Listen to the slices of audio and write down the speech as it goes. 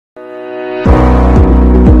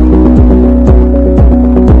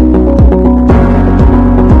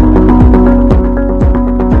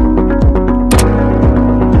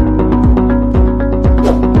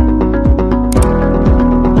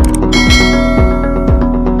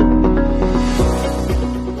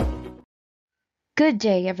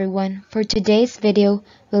day everyone. For today's video,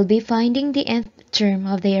 we'll be finding the nth term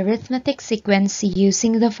of the arithmetic sequence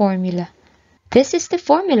using the formula. This is the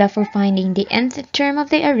formula for finding the nth term of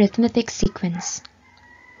the arithmetic sequence,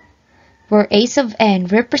 where a sub n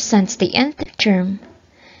represents the nth term,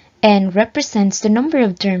 n represents the number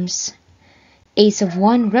of terms, a sub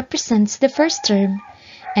 1 represents the first term,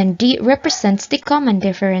 and d represents the common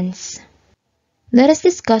difference. Let us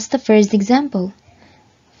discuss the first example.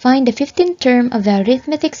 Find the 15th term of the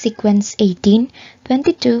arithmetic sequence 18,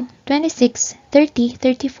 22, 26, 30,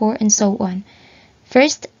 34, and so on.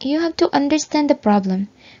 First, you have to understand the problem,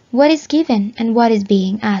 what is given and what is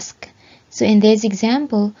being asked. So in this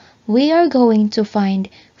example, we are going to find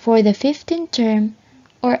for the 15th term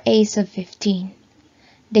or a sub 15.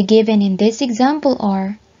 The given in this example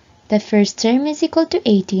are the first term is equal to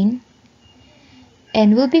 18,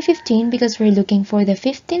 n will be 15 because we're looking for the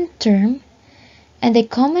 15th term, and the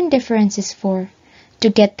common difference is 4. To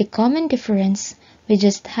get the common difference, we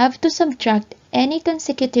just have to subtract any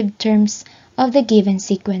consecutive terms of the given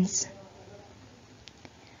sequence.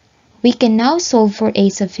 We can now solve for a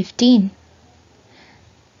sub 15.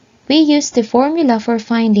 We use the formula for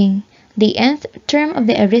finding the nth term of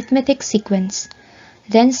the arithmetic sequence,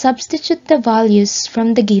 then substitute the values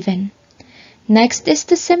from the given. Next is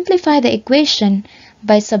to simplify the equation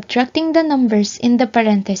by subtracting the numbers in the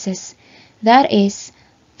parentheses. That is,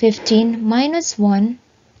 15 minus 1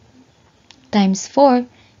 times 4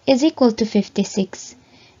 is equal to 56.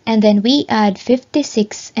 And then we add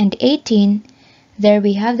 56 and 18. There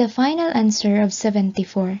we have the final answer of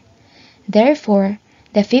 74. Therefore,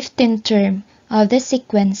 the 15th term of the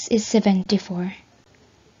sequence is 74.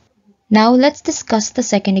 Now let's discuss the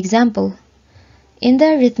second example. In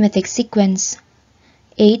the arithmetic sequence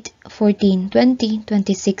 8, 14, 20,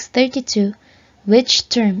 26, 32, which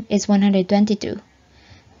term is 122?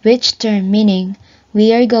 Which term meaning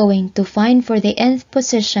we are going to find for the nth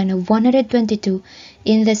position of 122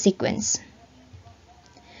 in the sequence.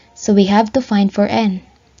 So we have to find for n.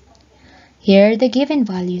 Here are the given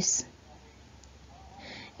values.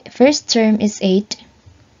 First term is 8.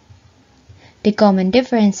 The common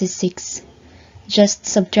difference is 6. Just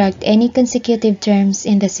subtract any consecutive terms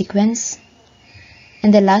in the sequence.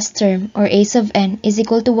 And the last term, or a sub n, is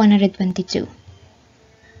equal to 122.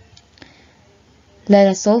 Let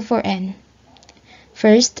us solve for n.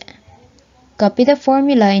 First, copy the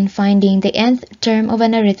formula in finding the nth term of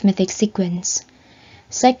an arithmetic sequence.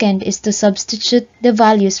 Second is to substitute the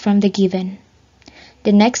values from the given.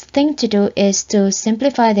 The next thing to do is to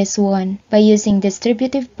simplify this one by using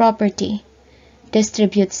distributive property.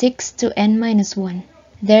 Distribute 6 to n minus 1.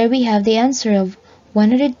 There we have the answer of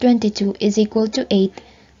 122 is equal to 8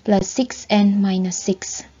 plus 6n minus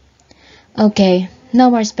 6. Okay, no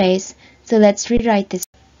more space, so let's rewrite this.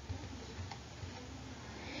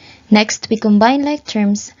 Next, we combine like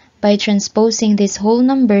terms by transposing these whole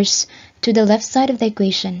numbers to the left side of the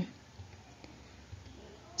equation.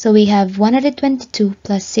 So we have 122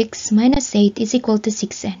 plus 6 minus 8 is equal to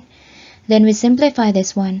 6n. Then we simplify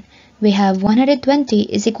this one. We have 120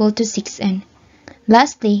 is equal to 6n.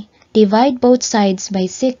 Lastly, divide both sides by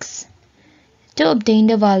 6 to obtain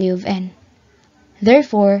the value of n.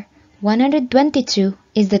 Therefore, 122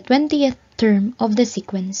 is the 20th term of the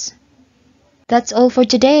sequence. That's all for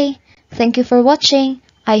today. Thank you for watching.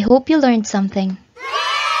 I hope you learned something.